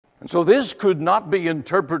And so this could not be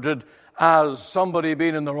interpreted as somebody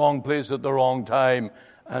being in the wrong place at the wrong time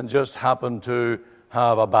and just happened to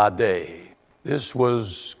have a bad day. This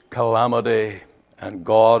was calamity, and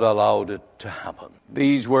God allowed it to happen.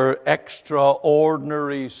 These were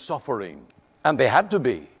extraordinary suffering, and they had to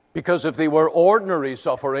be, because if they were ordinary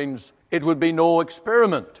sufferings, it would be no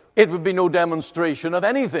experiment. It would be no demonstration of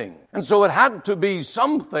anything. And so it had to be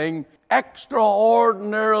something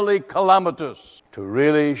extraordinarily calamitous to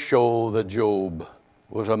really show that Job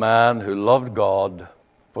was a man who loved God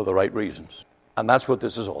for the right reasons. And that's what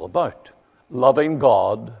this is all about. Loving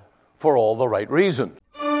God for all the right reasons.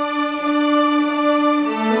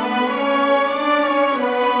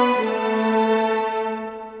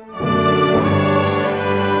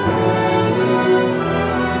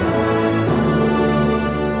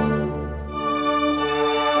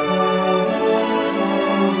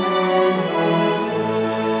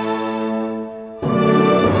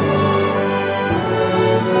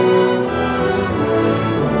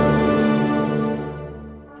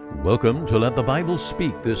 Welcome to Let the Bible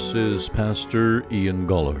Speak. This is Pastor Ian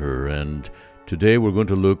Gollaher, and today we're going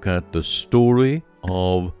to look at the story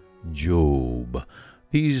of Job.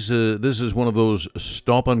 This is one of those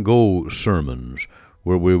stop-and-go sermons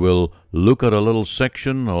where we will look at a little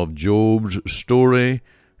section of Job's story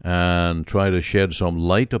and try to shed some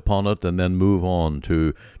light upon it and then move on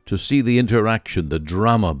to see the interaction, the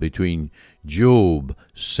drama between Job,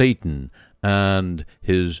 Satan, and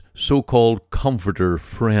his so-called comforter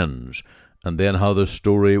friends, and then how the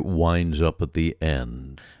story winds up at the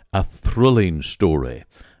end. A thrilling story,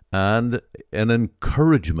 and an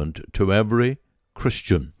encouragement to every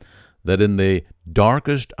Christian that in the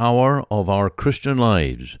darkest hour of our Christian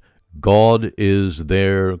lives, God is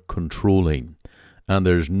there controlling, and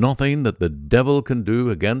there's nothing that the devil can do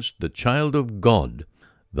against the child of God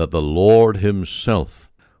that the Lord himself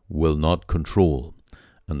will not control.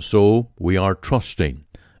 And so we are trusting,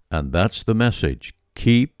 and that's the message.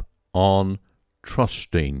 Keep on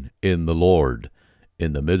trusting in the Lord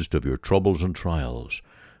in the midst of your troubles and trials.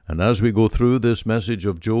 And as we go through this message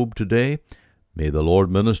of Job today, may the Lord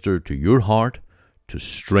minister to your heart to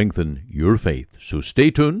strengthen your faith. So stay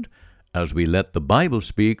tuned as we let the Bible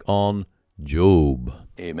speak on Job.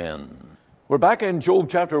 Amen. We're back in Job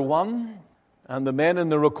chapter 1. And the men in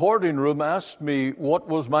the recording room asked me what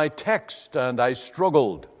was my text, and I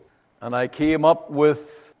struggled. And I came up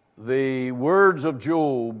with the words of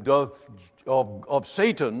Job, of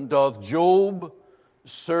Satan, doth Job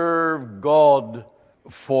serve God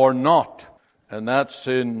for naught? And that's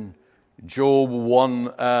in Job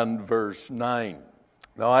 1 and verse 9.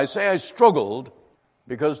 Now I say I struggled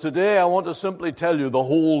because today I want to simply tell you the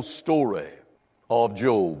whole story of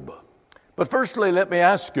Job. But firstly, let me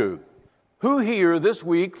ask you, who here this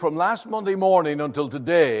week, from last Monday morning until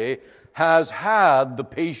today, has had the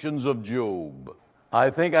patience of Job? I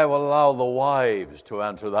think I will allow the wives to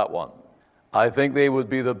answer that one. I think they would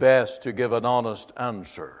be the best to give an honest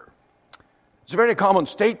answer. It's a very common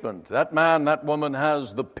statement. That man, that woman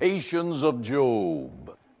has the patience of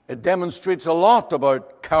Job. It demonstrates a lot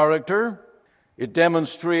about character. It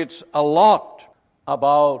demonstrates a lot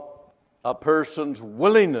about a person's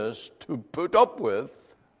willingness to put up with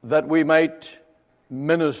that we might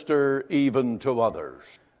minister even to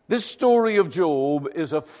others. This story of Job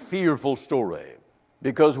is a fearful story,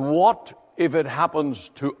 because what if it happens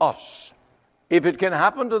to us? If it can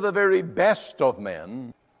happen to the very best of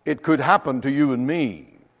men, it could happen to you and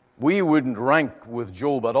me. We wouldn't rank with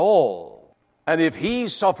Job at all. And if he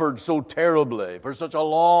suffered so terribly for such a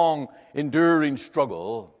long, enduring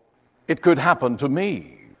struggle, it could happen to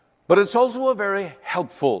me. But it's also a very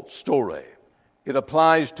helpful story. It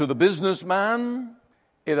applies to the businessman.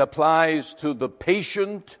 It applies to the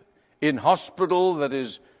patient in hospital that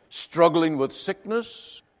is struggling with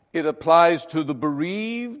sickness. It applies to the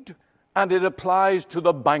bereaved, and it applies to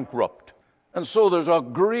the bankrupt. And so there's a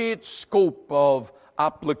great scope of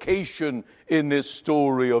application in this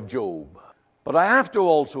story of Job. But I have to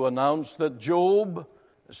also announce that Job,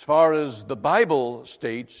 as far as the Bible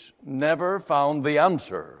states, never found the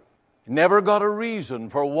answer. Never got a reason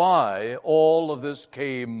for why all of this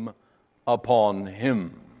came upon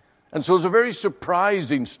him. And so it's a very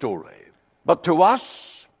surprising story. But to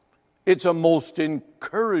us, it's a most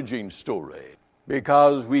encouraging story,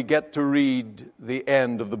 because we get to read the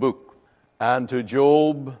end of the book. And to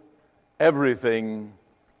Job, everything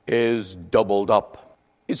is doubled up.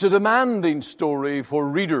 It's a demanding story for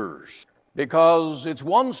readers, because it's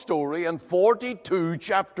one story and 42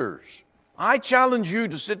 chapters. I challenge you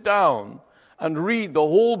to sit down and read the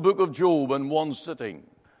whole book of Job in one sitting.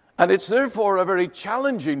 And it's therefore a very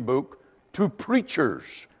challenging book to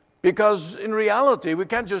preachers, Because in reality, we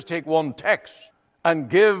can't just take one text and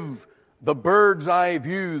give the bird's eye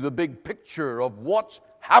view, the big picture of what's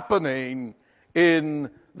happening in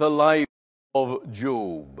the life of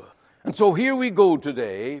Job. And so here we go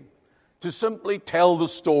today to simply tell the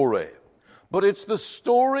story. But it's the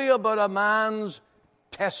story about a man's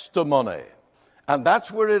testimony. And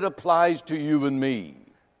that's where it applies to you and me.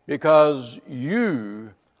 Because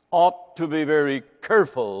you ought to be very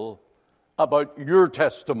careful about your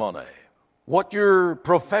testimony, what your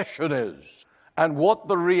profession is, and what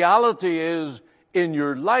the reality is in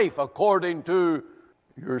your life according to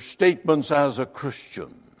your statements as a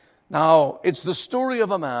Christian. Now, it's the story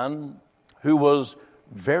of a man who was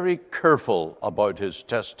very careful about his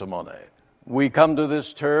testimony. We come to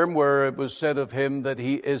this term where it was said of him that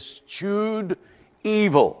he eschewed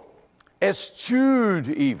evil. Eschewed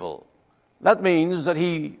evil. That means that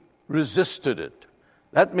he resisted it.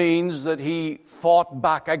 That means that he fought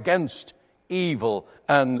back against evil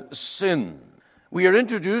and sin. We are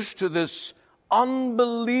introduced to this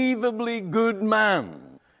unbelievably good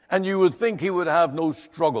man, and you would think he would have no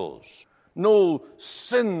struggles, no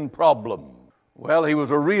sin problem. Well, he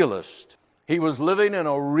was a realist. He was living in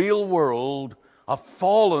a real world, a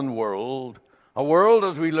fallen world, a world,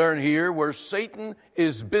 as we learn here, where Satan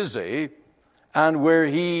is busy and where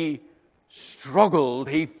he struggled,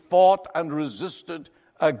 he fought and resisted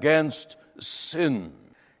against sin.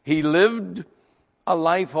 He lived a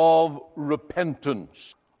life of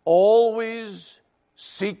repentance, always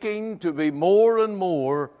seeking to be more and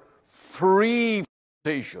more free from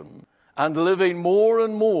temptation and living more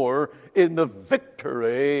and more in the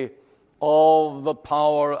victory of the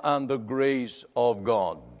power and the grace of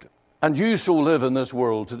God. And you so live in this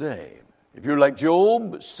world today. If you're like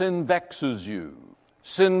Job, sin vexes you.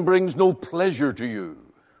 Sin brings no pleasure to you,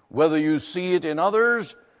 whether you see it in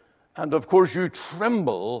others, and of course you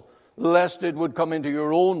tremble lest it would come into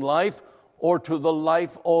your own life or to the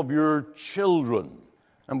life of your children.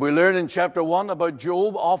 And we learn in chapter 1 about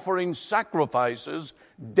Job offering sacrifices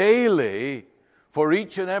daily for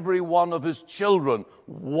each and every one of his children.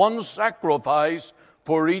 One sacrifice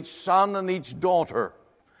for each son and each daughter.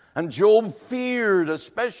 And Job feared,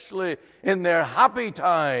 especially in their happy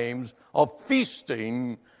times of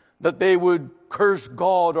feasting, that they would curse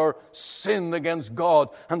God or sin against God.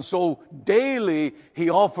 And so daily he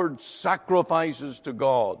offered sacrifices to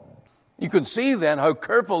God. You can see then how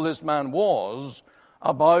careful this man was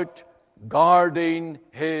about guarding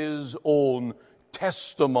his own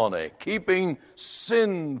testimony, keeping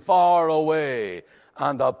sin far away,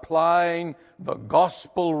 and applying the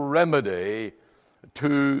gospel remedy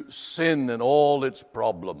to sin and all its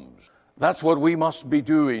problems. That's what we must be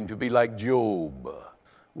doing to be like Job.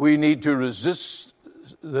 We need to resist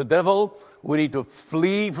the devil. We need to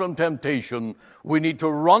flee from temptation. We need to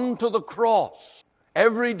run to the cross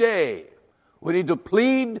every day. We need to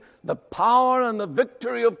plead the power and the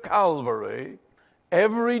victory of Calvary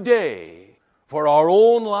every day for our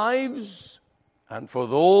own lives and for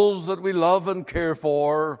those that we love and care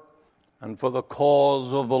for and for the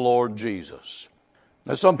cause of the Lord Jesus.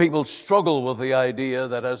 Now, some people struggle with the idea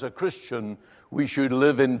that as a Christian we should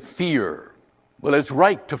live in fear. Well, it's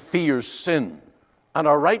right to fear sin. And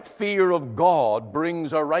a right fear of God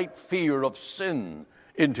brings a right fear of sin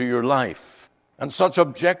into your life. And such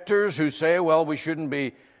objectors who say, well, we shouldn't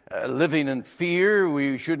be living in fear,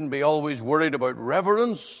 we shouldn't be always worried about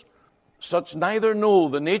reverence, such neither know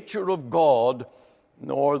the nature of God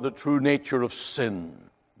nor the true nature of sin.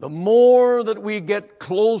 The more that we get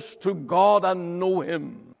close to God and know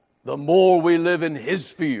Him, the more we live in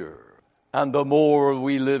His fear, and the more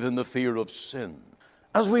we live in the fear of sin.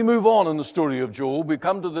 As we move on in the story of Job, we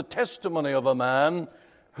come to the testimony of a man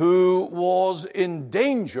who was in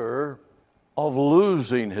danger of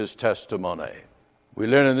losing his testimony. We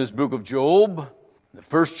learn in this book of Job, the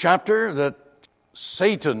first chapter, that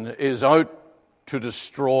Satan is out to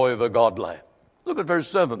destroy the godly. Look at verse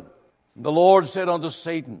 7. The Lord said unto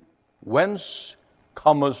Satan, whence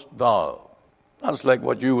comest thou? That's like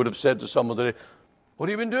what you would have said to someone today. What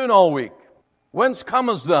have you been doing all week? Whence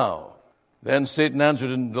comest thou? Then Satan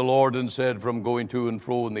answered unto the Lord and said, from going to and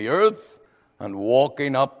fro in the earth and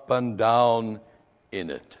walking up and down in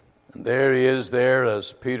it. And there he is there,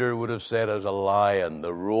 as Peter would have said, as a lion,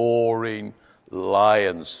 the roaring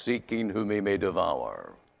lion, seeking whom he may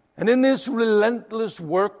devour. And in this relentless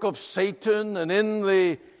work of Satan and in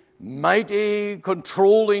the mighty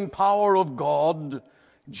controlling power of God,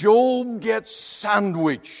 Job gets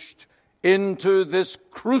sandwiched into this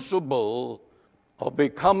crucible of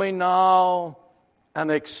becoming now an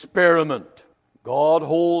experiment. God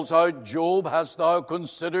holds out Job. Hast thou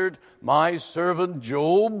considered my servant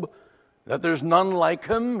Job? That there's none like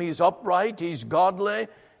him. He's upright. He's godly.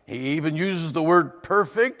 He even uses the word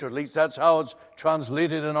perfect, or at least that's how it's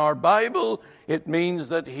translated in our Bible. It means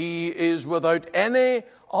that he is without any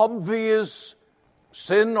obvious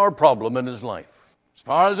sin or problem in his life. As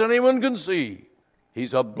far as anyone can see,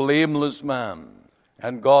 he's a blameless man.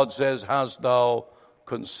 And God says, hast thou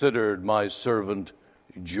considered my servant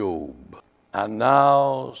Job? And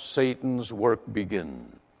now Satan's work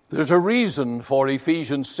begins. There's a reason for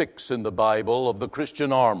Ephesians 6 in the Bible of the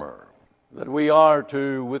Christian armor, that we are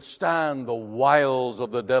to withstand the wiles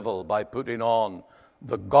of the devil by putting on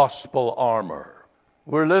the gospel armor.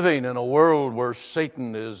 We're living in a world where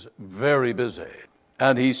Satan is very busy,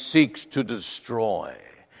 and he seeks to destroy.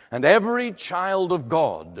 And every child of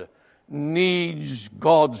God needs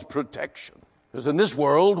God's protection. Because in this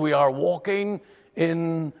world, we are walking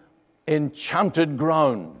in enchanted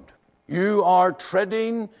ground. You are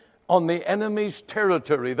treading on the enemy's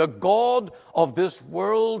territory. The God of this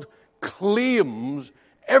world claims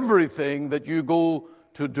everything that you go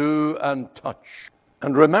to do and touch.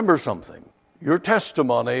 And remember something. Your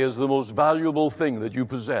testimony is the most valuable thing that you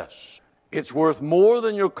possess. It's worth more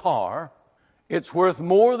than your car. It's worth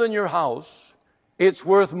more than your house. It's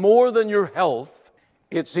worth more than your health.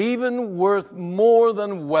 It's even worth more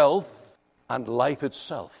than wealth and life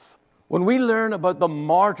itself. When we learn about the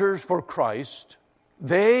martyrs for Christ,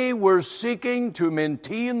 they were seeking to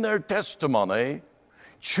maintain their testimony,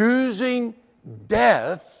 choosing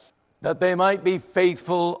death that they might be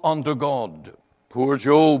faithful unto God. Poor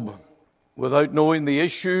Job, without knowing the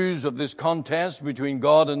issues of this contest between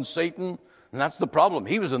God and Satan, and that's the problem.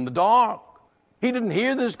 He was in the dark. He didn't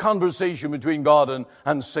hear this conversation between God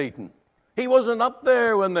and Satan. He wasn't up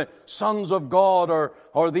there when the sons of God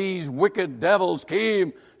or these wicked devils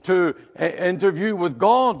came to interview with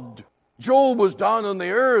God. Job was down on the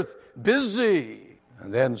earth, busy.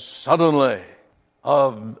 And then suddenly,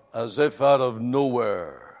 as if out of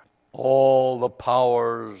nowhere, all the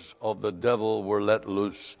powers of the devil were let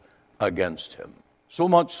loose against him. So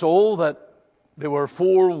much so that there were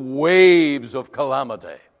 4 waves of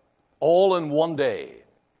calamity, all in one day.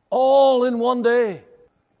 All in one day.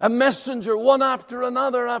 A messenger, one after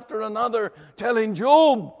another, telling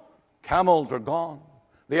Job, camels are gone.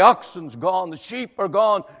 The oxen's gone. The sheep are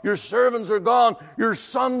gone. Your servants are gone. Your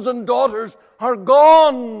sons and daughters are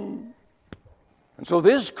gone. And so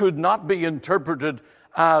this could not be interpreted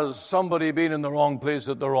as somebody being in the wrong place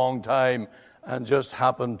at the wrong time and just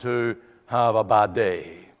happened to have a bad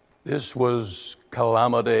day. This was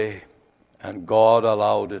calamity, and God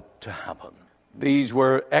allowed it to happen. These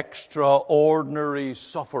were extraordinary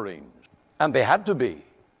sufferings, and they had to be,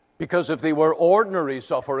 because if they were ordinary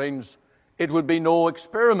sufferings, it would be no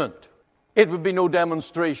experiment. It would be no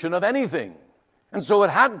demonstration of anything. And so it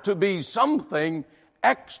had to be something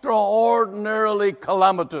extraordinarily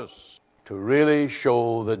calamitous to really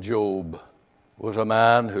show that Job was a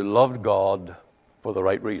man who loved God for the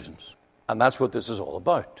right reasons. And that's what this is all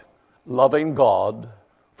about. Loving God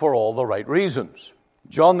for all the right reasons.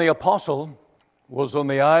 John the Apostle was on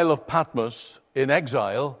the Isle of Patmos in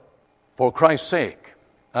exile for Christ's sake.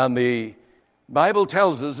 And the Bible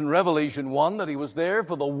tells us in Revelation 1 that he was there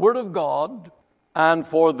for the Word of God and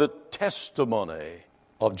for the testimony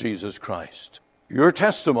of Jesus Christ. Your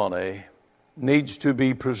testimony needs to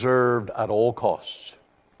be preserved at all costs.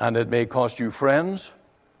 And it may cost you friends,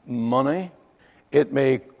 money. It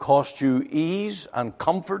may cost you ease and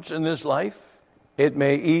comforts in this life. It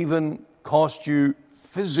may even cost you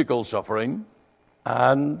physical suffering.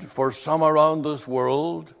 And for some around this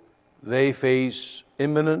world, they face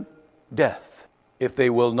imminent death if they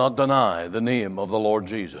will not deny the name of the Lord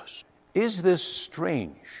Jesus. Is this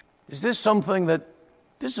strange? Is this something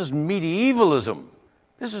this is medievalism?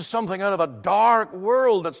 This is something out of a dark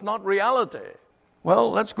world that's not reality.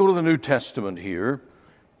 Well, let's go to the New Testament here,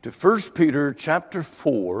 to 1 Peter chapter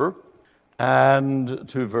 4 and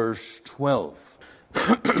to verse 12.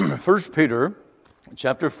 1 Peter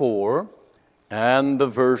chapter 4 and the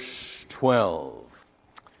verse 12.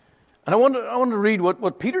 And I want to read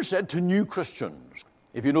what Peter said to new Christians.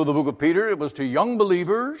 If you know the book of Peter, it was to young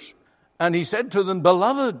believers, and he said to them,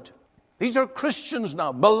 beloved. These are Christians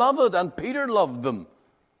now, beloved, and Peter loved them.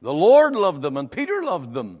 The Lord loved them, and Peter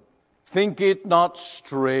loved them. Think it not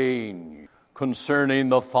strange concerning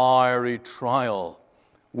the fiery trial,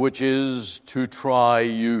 which is to try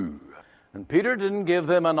you. And Peter didn't give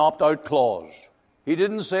them an opt-out clause. He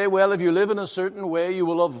didn't say, well, if you live in a certain way, you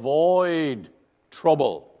will avoid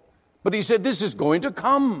trouble. But he said, this is going to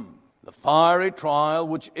come. The fiery trial,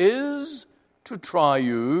 which is to try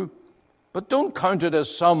you, But don't count it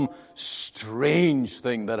as some strange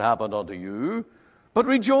thing that happened unto you, but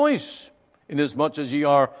rejoice, inasmuch as ye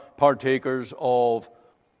are partakers of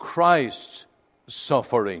Christ's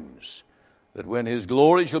sufferings, that when his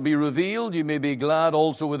glory shall be revealed, ye may be glad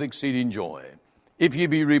also with exceeding joy. If ye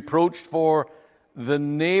be reproached for the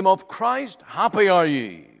name of Christ, happy are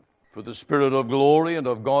ye, for the Spirit of glory and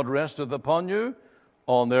of God resteth upon you.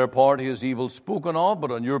 On their part he is evil spoken of,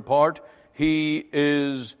 but on your part he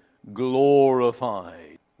is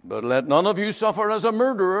glorified. But let none of you suffer as a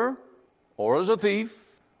murderer, or as a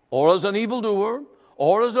thief, or as an evildoer,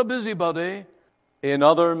 or as a busybody in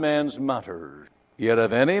other men's matters. Yet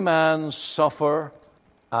if any man suffer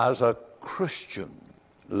as a Christian,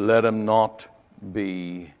 let him not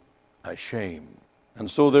be ashamed. And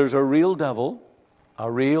so there's a real devil,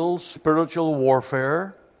 a real spiritual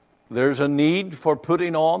warfare. There's a need for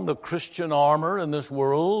putting on the Christian armor in this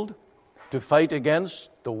world to fight against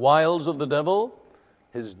the wiles of the devil,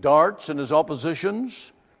 his darts and his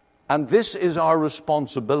oppositions. And this is our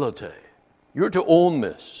responsibility. You're to own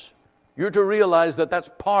this. You're to realize that that's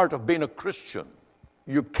part of being a Christian.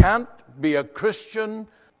 You can't be a Christian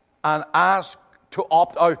and ask to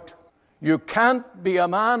opt out. You can't be a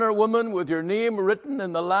man or woman with your name written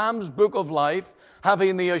in the Lamb's Book of Life,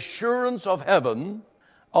 having the assurance of heaven,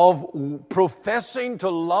 of professing to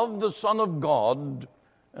love the Son of God,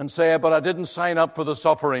 and say, but I didn't sign up for the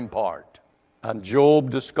suffering part. And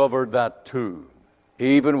Job discovered that too,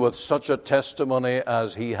 even with such a testimony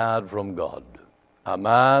as he had from God. A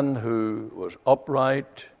man who was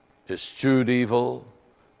upright, eschewed evil,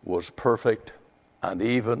 was perfect, and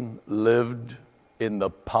even lived in the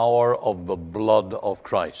power of the blood of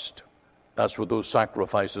Christ. That's what those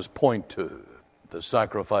sacrifices point to, the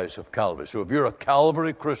sacrifice of Calvary. So if you're a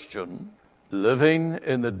Calvary Christian, living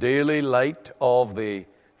in the daily light of the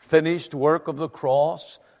finished work of the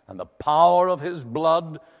cross and the power of his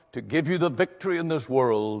blood to give you the victory in this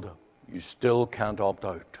world, you still can't opt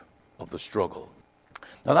out of the struggle.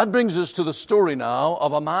 Now that brings us to the story now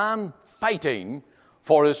of a man fighting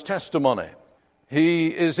for his testimony. He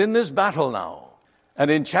is in this battle now. And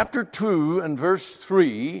in chapter 2 and verse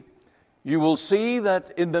 3, you will see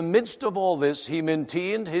that in the midst of all this, he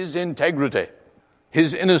maintained his integrity,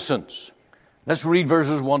 his innocence. Let's read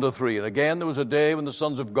verses 1 to 3. And again, there was a day when the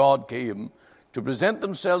sons of God came to present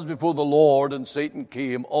themselves before the Lord, and Satan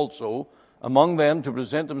came also among them to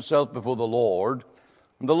present himself before the Lord.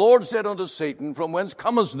 And the Lord said unto Satan, From whence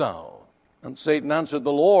comest thou? And Satan answered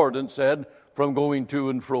the Lord and said, From going to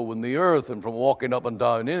and fro in the earth, and from walking up and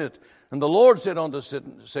down in it. And the Lord said unto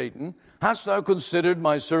Satan, Hast thou considered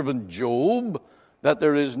my servant Job, that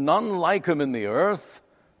there is none like him in the earth,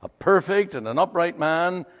 a perfect and an upright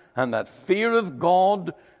man, and that feareth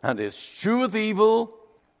God, and escheweth evil,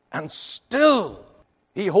 and still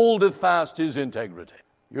he holdeth fast his integrity.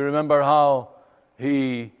 You remember how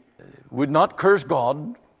he would not curse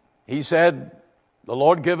God. He said, The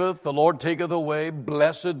Lord giveth, the Lord taketh away,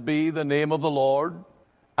 blessed be the name of the Lord.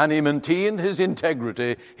 And he maintained his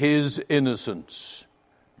integrity, his innocence.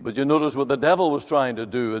 But you notice what the devil was trying to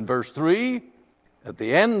do in verse 3, at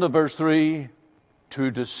the end of verse 3, to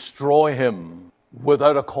destroy him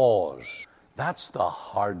without a cause. That's the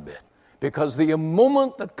hard bit. Because the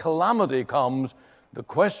moment that calamity comes, the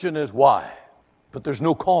question is why? But there's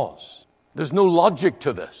no cause. There's no logic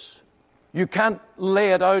to this. You can't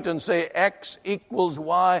lay it out and say X equals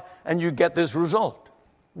Y and you get this result.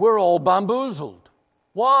 We're all bamboozled.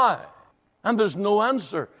 Why? And there's no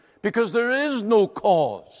answer, because there is no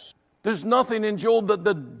cause. There's nothing in Job that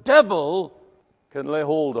the devil can lay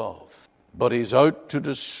hold of. But he's out to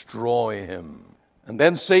destroy him. And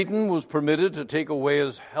then Satan was permitted to take away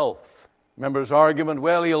his health. Remember his argument,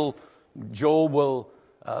 Job will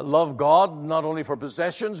love God not only for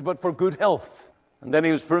possessions, but for good health. And then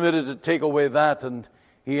he was permitted to take away that, and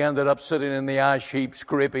he ended up sitting in the ash heap,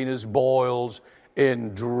 scraping his boils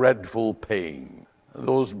in dreadful pain.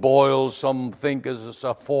 Those boils, some think, is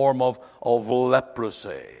a form of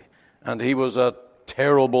leprosy. And he was a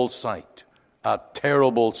terrible sight, a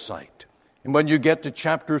terrible sight. And when you get to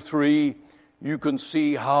chapter 3, you can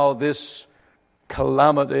see how this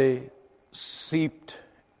calamity seeped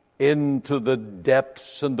into the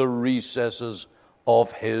depths and the recesses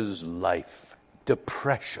of his life.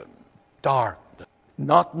 Depression, darkness,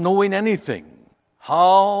 not knowing anything.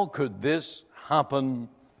 How could this happen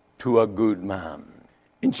to a good man?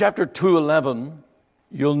 In chapter 2:11,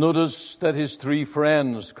 you'll notice that his three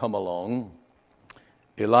friends come along,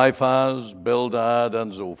 Eliphaz, Bildad,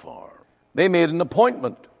 and Zophar. They made an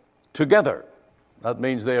appointment together. That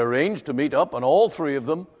means they arranged to meet up, and all three of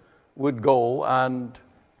them would go and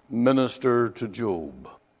minister to Job.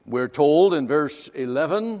 We're told in verse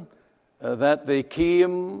 11 that they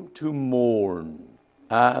came to mourn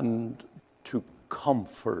and to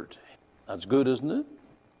comfort. That's good, isn't it?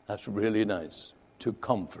 That's really nice, to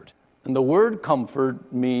comfort. And the word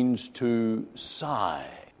comfort means to sigh.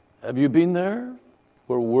 Have you been there?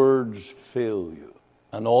 Where words fail you,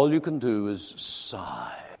 and all you can do is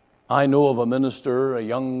sigh. I know of a minister, a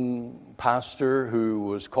young pastor, who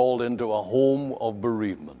was called into a home of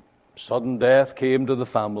bereavement. Sudden death came to the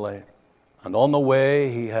family, and on the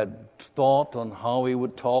way he had thought on how he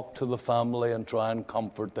would talk to the family and try and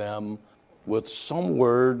comfort them with some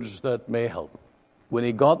words that may help. When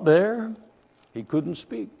he got there, he couldn't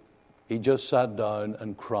speak. He just sat down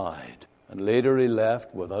and cried, and later he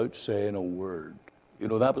left without saying a word. You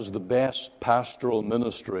know, that was the best pastoral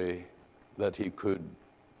ministry that he could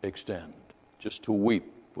extend, just to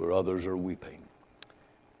weep where others are weeping.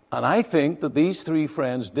 And I think that these three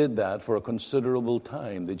friends did that for a considerable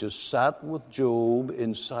time. They just sat with Job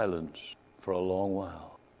in silence for a long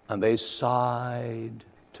while, and they sighed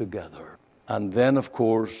together. And then, of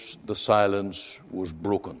course, the silence was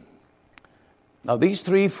broken. Now, these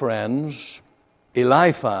three friends,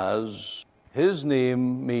 Eliphaz, his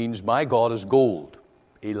name means my God is gold.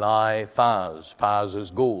 Eliphaz, Phaz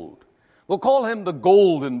is gold. We'll call him the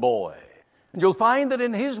golden boy. And you'll find that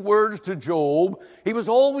in his words to Job, he was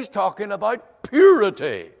always talking about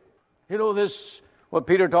purity. You know, this, what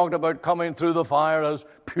Peter talked about, coming through the fire as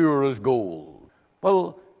pure as gold.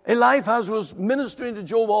 Well, Eliphaz was ministering to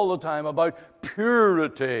Job all the time about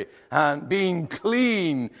purity and being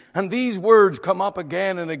clean. And these words come up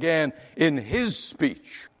again and again in his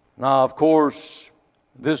speech. Now, of course,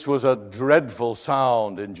 this was a dreadful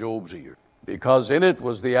sound in Job's ear, because in it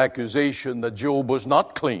was the accusation that Job was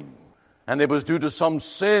not clean, and it was due to some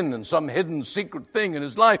sin and some hidden secret thing in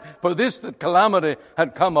his life. For this that calamity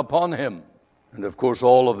had come upon him. And of course,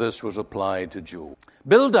 all of this was applied to Job.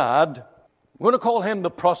 Bildad, we're going to call him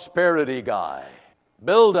the prosperity guy.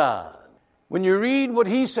 Bildad. When you read what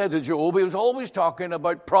he said to Job, he was always talking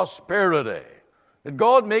about prosperity. That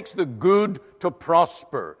God makes the good to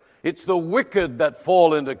prosper. It's the wicked that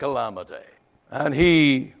fall into calamity. And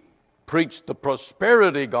he preached the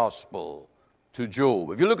prosperity gospel to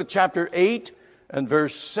Job. If you look at chapter 8 and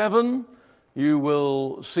verse 7, you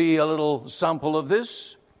will see a little sample of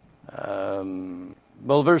this.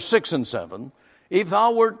 Verse 6 and 7. If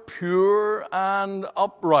thou wert pure and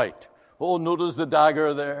upright. Oh, notice the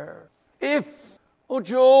dagger there.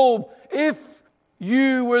 Job, if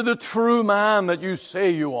you were the true man that you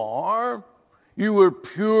say you are, you were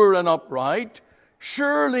pure and upright,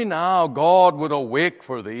 surely now God would awake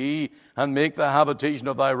for thee and make the habitation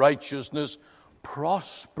of thy righteousness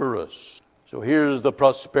prosperous. So here's the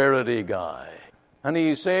prosperity guy. And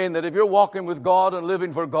he's saying that if you're walking with God and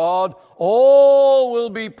living for God, all will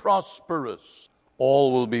be prosperous.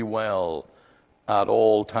 All will be well at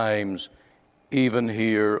all times, even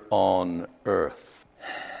here on earth.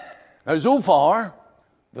 Now, Zophar,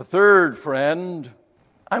 the third friend,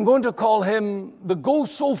 I'm going to call him the go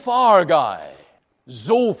so far guy.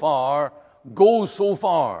 Zophar, go so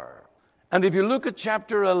far. And if you look at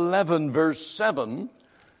chapter 11, verse 7,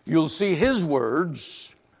 you'll see his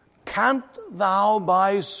words, can't thou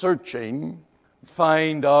by searching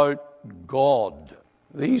find out God?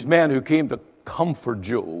 These men who came to comfort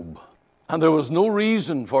Job, and there was no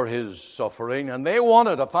reason for his suffering, and they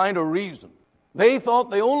wanted to find a reason. They thought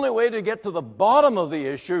the only way to get to the bottom of the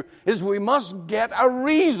issue is we must get a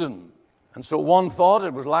reason. And so one thought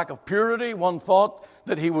it was lack of purity, one thought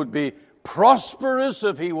that he would be prosperous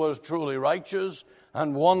if he was truly righteous,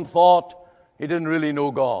 and one thought he didn't really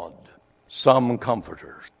know God. Some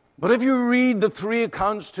comforters. But if you read the three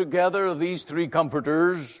accounts together of these three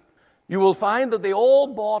comforters, you will find that they all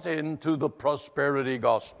bought into the prosperity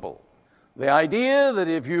gospel. The idea that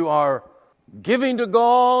if you are giving to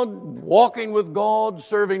God, walking with God,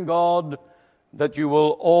 serving God, that you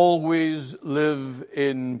will always live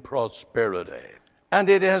in prosperity. And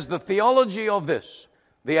it has the theology of this,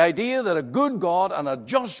 the idea that a good God and a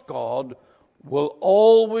just God will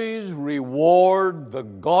always reward the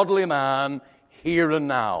godly man here and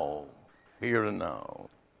now. Here and now.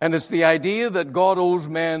 And it's the idea that God owes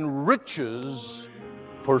men riches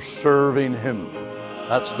for serving him.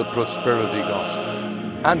 That's the prosperity gospel.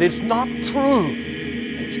 And it's not true.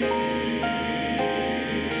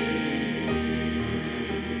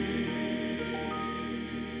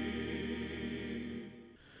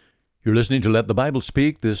 You're listening to Let the Bible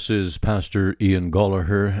Speak. This is Pastor Ian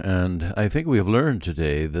Gallagher, and I think we have learned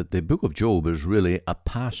today that the book of Job is really a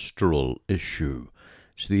pastoral issue.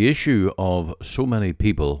 It's the issue of so many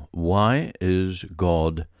people. Why is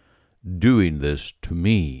God doing this to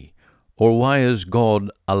me? Or why is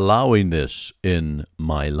God allowing this in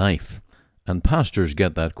my life? And pastors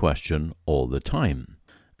get that question all the time.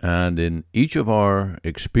 And in each of our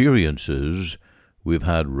experiences, we've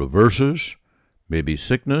had reverses, maybe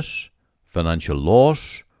sickness, financial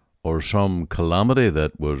loss, or some calamity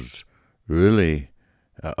that was really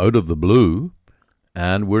out of the blue,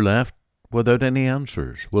 and we're left without any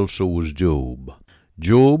answers. Well, so was Job.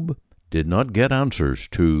 Job did not get answers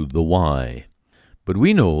to the why, but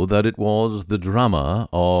we know that it was the drama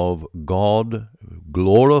of God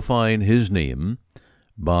glorifying his name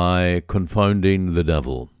by confounding the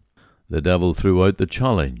devil. The devil threw out the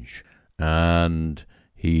challenge, and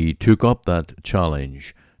he took up that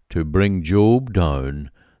challenge to bring Job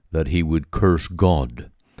down, that he would curse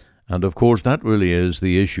God. And of course, that really is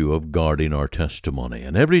the issue of guarding our testimony.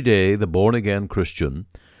 And every day, the born-again Christian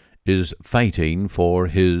is fighting for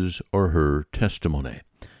his or her testimony.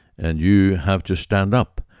 And you have to stand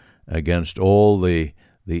up against all the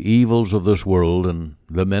evils of this world and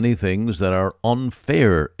the many things that are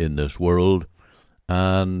unfair in this world,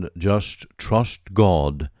 and just trust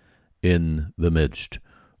God in the midst.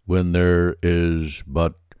 When there is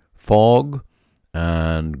but fog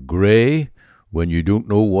and grey, when you don't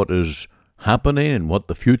know what is happening and what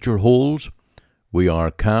the future holds, we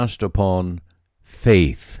are cast upon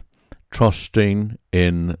faith, trusting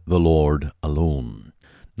in the Lord alone.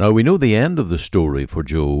 Now, we know the end of the story for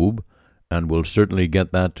Job, and we'll certainly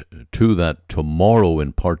get to that tomorrow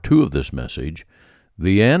in part 2 of this message.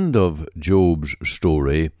 The end of Job's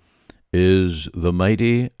story is the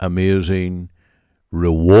mighty, amazing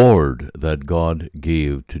reward that God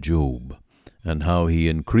gave to Job, and how he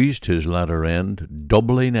increased his latter end,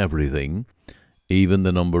 doubling everything, even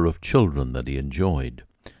the number of children that he enjoyed.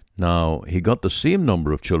 Now, he got the same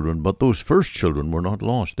number of children, but those first children were not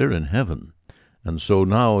lost. They're in heaven. And so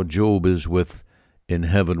now Job is in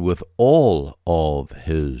heaven with all of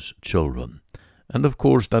his children. And of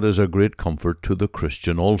course, that is a great comfort to the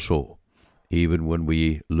Christian also. Even when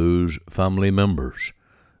we lose family members,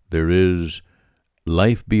 there is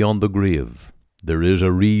life beyond the grave. There is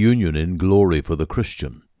a reunion in glory for the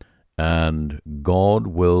Christian. And God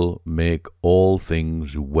will make all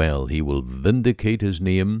things well. He will vindicate his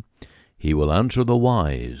name. He will answer the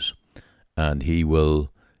wise. And he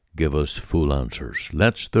will give us full answers.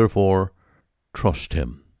 Let's therefore trust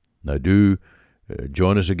him. Now do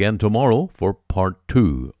join us again tomorrow for part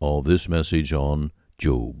 2 of this message on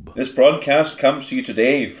Job. This broadcast comes to you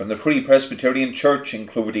today from the Free Presbyterian Church in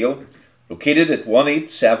Cloverdale, located at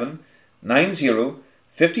 18790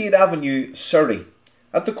 58th Avenue, Surrey,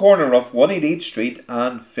 at the corner of 188th Street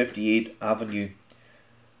and 58th Avenue.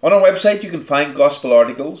 On our website you can find gospel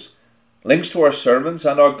articles, links to our sermons,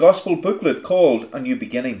 and our gospel booklet called A New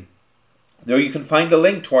Beginning. There you can find a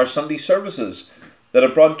link to our Sunday services that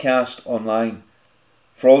are broadcast online.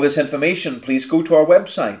 For all this information, please go to our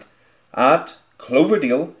website at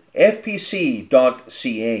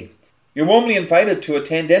cloverdalefpc.ca. You're warmly invited to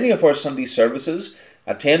attend any of our Sunday services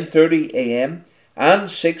at 10:30 a.m.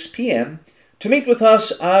 and 6 p.m. to meet with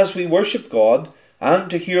us as we worship God and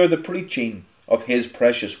to hear the preaching of His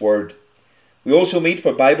precious Word. We also meet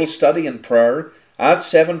for Bible study and prayer at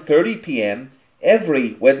 7:30 p.m.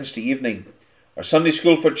 every Wednesday evening. Our Sunday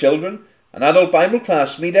School for Children and Adult Bible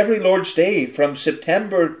class meet every Lord's Day from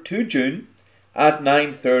September to June at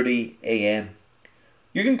 9:30 a.m.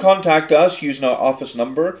 You can contact us using our office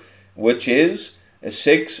number, which is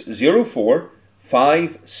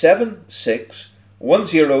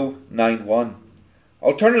 604-576-1091.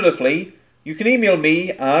 Alternatively, you can email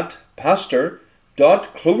me at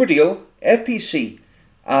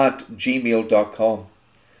pastor.cloverdalefpc@gmail.com.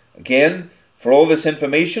 Again, for all this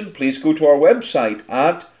information, please go to our website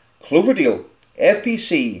at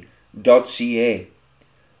cloverdalefpc.ca.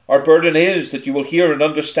 Our burden is that you will hear and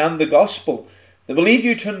understand the gospel that will lead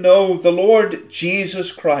you to know the Lord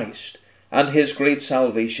Jesus Christ and His great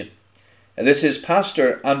salvation. And this is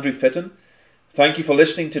Pastor Andrew Fitton. Thank you for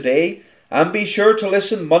listening today, and be sure to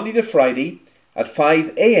listen Monday to Friday at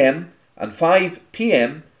 5 a.m. and 5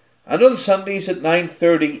 p.m. and on Sundays at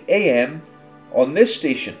 9:30 a.m. on this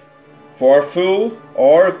station for our full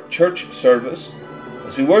or church service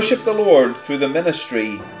as we worship the Lord through the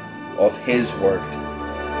ministry of His Word.